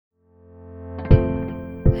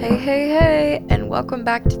Hey, and welcome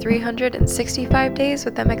back to 365 Days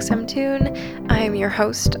with MXMtoon. I am your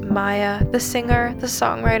host, Maya, the singer, the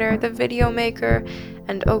songwriter, the video maker,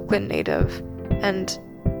 and Oakland native, and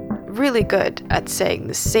really good at saying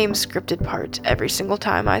the same scripted part every single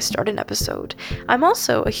time I start an episode. I'm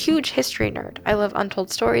also a huge history nerd. I love untold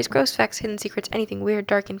stories, gross facts, hidden secrets, anything weird,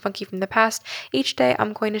 dark, and funky from the past. Each day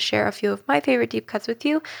I'm going to share a few of my favorite deep cuts with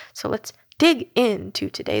you, so let's dig into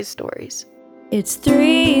today's stories. It's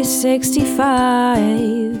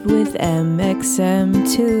 365 with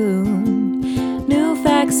MXMtoon. New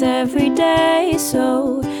facts every day,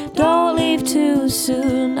 so don't leave too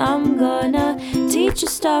soon. I'm gonna teach you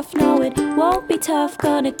stuff, no it won't be tough.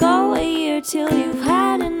 Gonna go a year till you've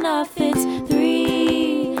had enough. It's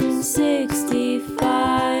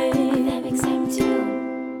 365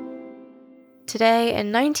 MXMtoon. Today,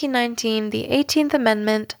 in 1919, the 18th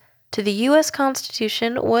Amendment to the U.S.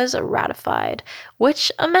 Constitution was ratified. Which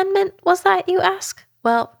amendment was that, you ask?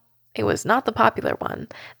 Well, it was not the popular one.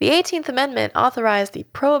 The 18th Amendment authorized the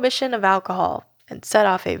prohibition of alcohol and set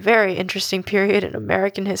off a very interesting period in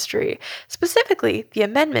American history. Specifically, the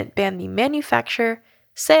amendment banned the manufacture,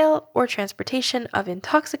 sale, or transportation of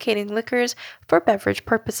intoxicating liquors for beverage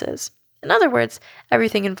purposes. In other words,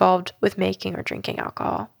 everything involved with making or drinking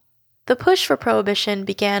alcohol. The push for prohibition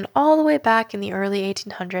began all the way back in the early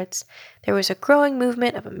 1800s. There was a growing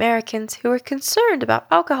movement of Americans who were concerned about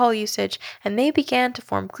alcohol usage, and they began to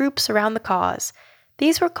form groups around the cause.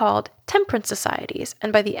 These were called temperance societies,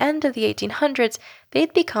 and by the end of the 1800s,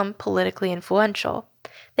 they'd become politically influential.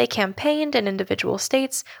 They campaigned in individual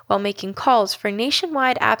states while making calls for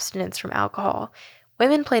nationwide abstinence from alcohol.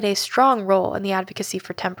 Women played a strong role in the advocacy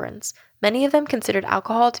for temperance. Many of them considered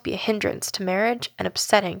alcohol to be a hindrance to marriage and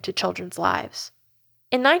upsetting to children's lives.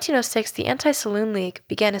 In 1906, the Anti-Saloon League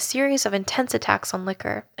began a series of intense attacks on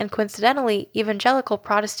liquor, and coincidentally, evangelical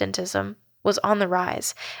Protestantism was on the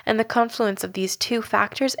rise, and the confluence of these two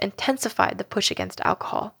factors intensified the push against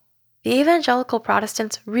alcohol. The evangelical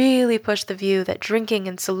Protestants really pushed the view that drinking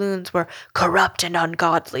in saloons were corrupt and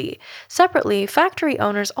ungodly. Separately, factory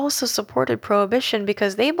owners also supported prohibition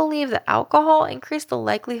because they believed that alcohol increased the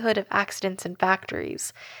likelihood of accidents in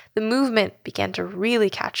factories. The movement began to really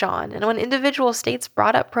catch on, and when individual states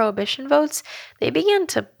brought up prohibition votes, they began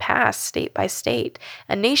to pass state by state.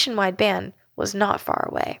 A nationwide ban was not far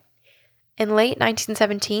away. In late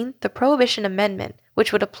 1917, the Prohibition Amendment,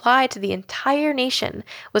 which would apply to the entire nation,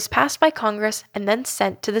 was passed by Congress and then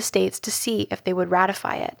sent to the states to see if they would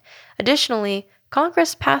ratify it. Additionally,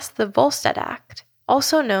 Congress passed the Volstead Act,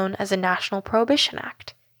 also known as the National Prohibition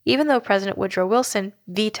Act, even though President Woodrow Wilson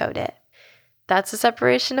vetoed it. That's the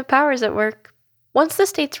separation of powers at work. Once the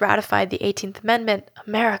states ratified the 18th Amendment,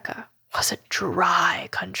 America was a dry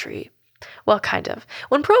country. Well, kind of.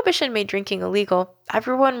 When Prohibition made drinking illegal,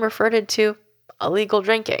 everyone referred it to illegal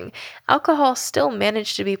drinking. Alcohol still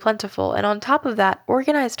managed to be plentiful, and on top of that,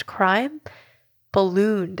 organized crime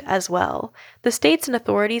ballooned as well. The states and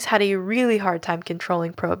authorities had a really hard time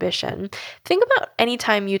controlling prohibition. Think about any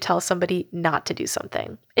time you tell somebody not to do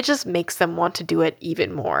something. It just makes them want to do it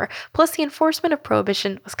even more. Plus, the enforcement of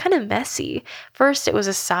prohibition was kind of messy. First, it was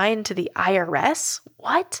assigned to the IRS.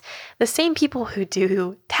 What? The same people who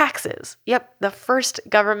do taxes. Yep, the first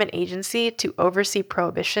government agency to oversee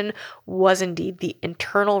prohibition was indeed the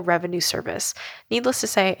Internal Revenue Service. Needless to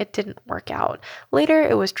say, it didn't work out. Later,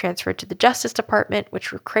 it was transferred to the Justice Department,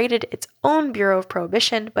 which created its own Bureau of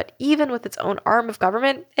Prohibition, but even with its own arm of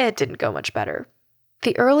government, it didn't go much better.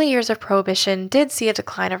 The early years of Prohibition did see a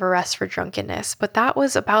decline of arrests for drunkenness, but that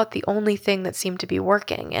was about the only thing that seemed to be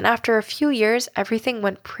working, and after a few years, everything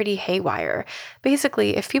went pretty haywire.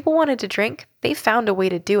 Basically, if people wanted to drink, they found a way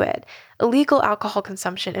to do it. Illegal alcohol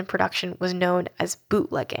consumption and production was known as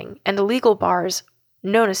bootlegging, and illegal bars,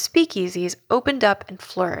 known as speakeasies, opened up and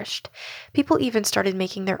flourished. People even started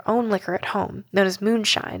making their own liquor at home, known as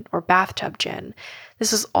moonshine or bathtub gin.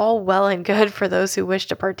 This was all well and good for those who wished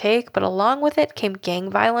to partake, but along with it came gang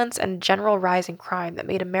violence and a general rise in crime that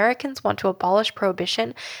made Americans want to abolish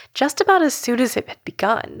prohibition just about as soon as it had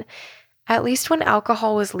begun. At least when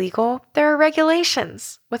alcohol was legal, there were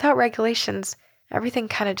regulations. Without regulations, everything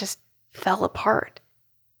kind of just fell apart.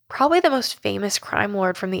 Probably the most famous crime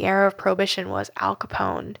lord from the era of Prohibition was Al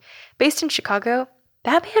Capone. Based in Chicago,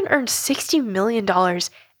 that man earned $60 million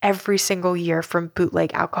every single year from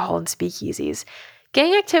bootleg alcohol and speakeasies.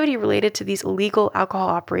 Gang activity related to these illegal alcohol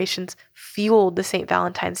operations fueled the St.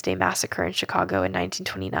 Valentine's Day Massacre in Chicago in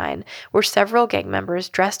 1929, where several gang members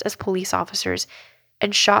dressed as police officers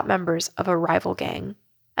and shot members of a rival gang.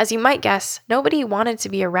 As you might guess, nobody wanted to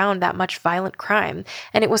be around that much violent crime,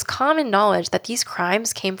 and it was common knowledge that these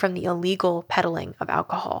crimes came from the illegal peddling of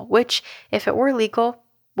alcohol, which, if it were legal,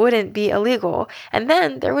 wouldn't be illegal, and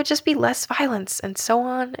then there would just be less violence, and so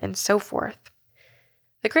on and so forth.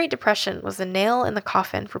 The Great Depression was the nail in the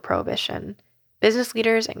coffin for Prohibition. Business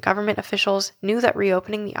leaders and government officials knew that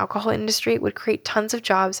reopening the alcohol industry would create tons of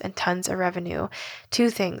jobs and tons of revenue, two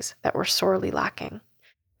things that were sorely lacking.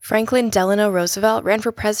 Franklin Delano Roosevelt ran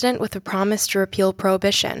for president with a promise to repeal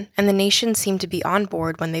Prohibition, and the nation seemed to be on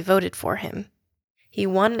board when they voted for him. He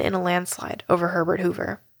won in a landslide over Herbert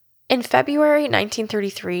Hoover. In February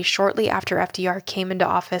 1933, shortly after FDR came into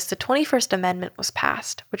office, the 21st Amendment was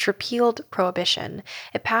passed, which repealed Prohibition.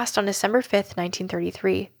 It passed on December 5,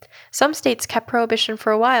 1933. Some states kept Prohibition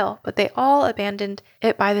for a while, but they all abandoned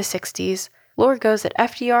it by the 60s. Lore goes that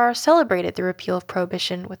FDR celebrated the repeal of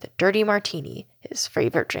Prohibition with a dirty martini, his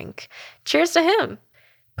favorite drink. Cheers to him!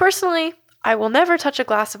 Personally, I will never touch a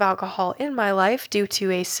glass of alcohol in my life due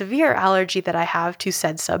to a severe allergy that I have to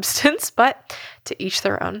said substance, but to each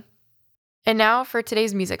their own. And now for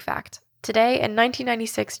today's music fact. Today, in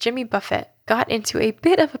 1996, Jimmy Buffett got into a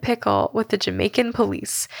bit of a pickle with the Jamaican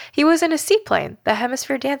police. He was in a seaplane, the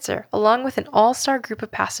Hemisphere Dancer, along with an all-star group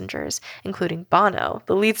of passengers, including Bono,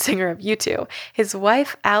 the lead singer of U2, his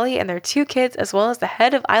wife, Allie, and their 2 kids, as well as the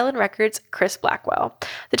head of Island Records, Chris Blackwell.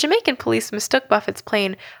 The Jamaican police mistook Buffett's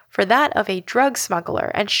plane for that of a drug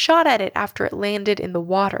smuggler and shot at it after it landed in the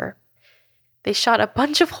water. They shot a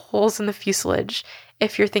bunch of holes in the fuselage.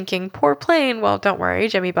 If you're thinking, poor plane, well, don't worry,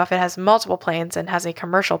 Jimmy Buffett has multiple planes and has a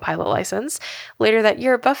commercial pilot license. Later that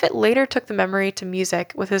year, Buffett later took the memory to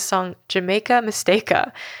music with his song Jamaica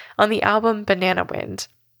Mistaka on the album Banana Wind.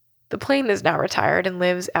 The plane is now retired and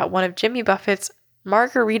lives at one of Jimmy Buffett's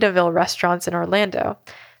Margaritaville restaurants in Orlando.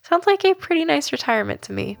 Sounds like a pretty nice retirement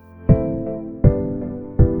to me.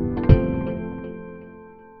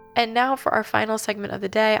 And now for our final segment of the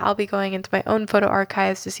day, I'll be going into my own photo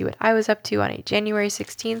archives to see what I was up to on a January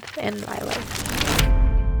 16th in my life.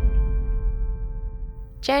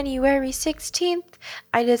 January 16th,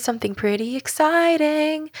 I did something pretty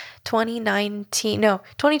exciting.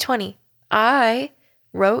 2020, I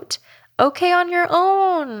wrote Okay on Your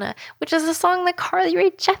Own, which is a song that Carly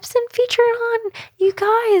Rae Jepsen featured on. You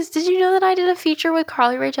guys, did you know that I did a feature with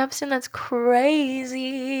Carly Rae Jepsen? That's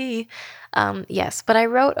crazy. Yes, but I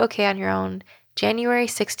wrote Okay on Your Own January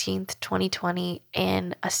 16th, 2020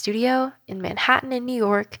 in a studio in Manhattan in New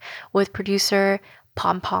York with producer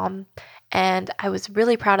Pom Pom. And I was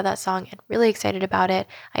really proud of that song and really excited about it.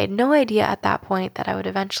 I had no idea at that point that I would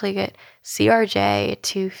eventually get CRJ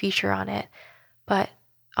to feature on it. But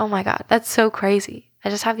oh my God, that's so crazy. I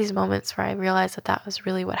just have these moments where I realize that that was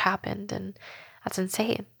really what happened, and that's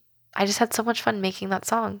insane. I just had so much fun making that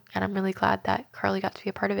song, and I'm really glad that Carly got to be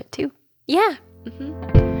a part of it too. Yeah.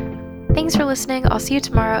 Thanks for listening. I'll see you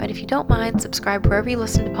tomorrow, and if you don't mind, subscribe wherever you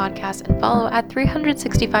listen to podcasts and follow at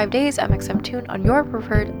 365 Days MXM Tune on your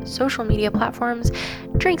preferred social media platforms.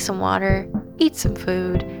 Drink some water, eat some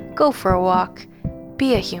food, go for a walk,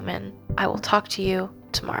 be a human. I will talk to you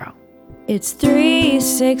tomorrow. It's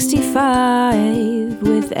 365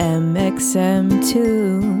 with MXM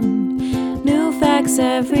Tune. New facts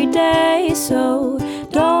every day, so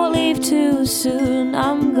don't leave too soon.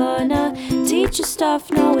 I'm gonna teach you stuff,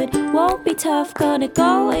 no it won't be tough. Gonna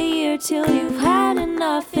go a year till you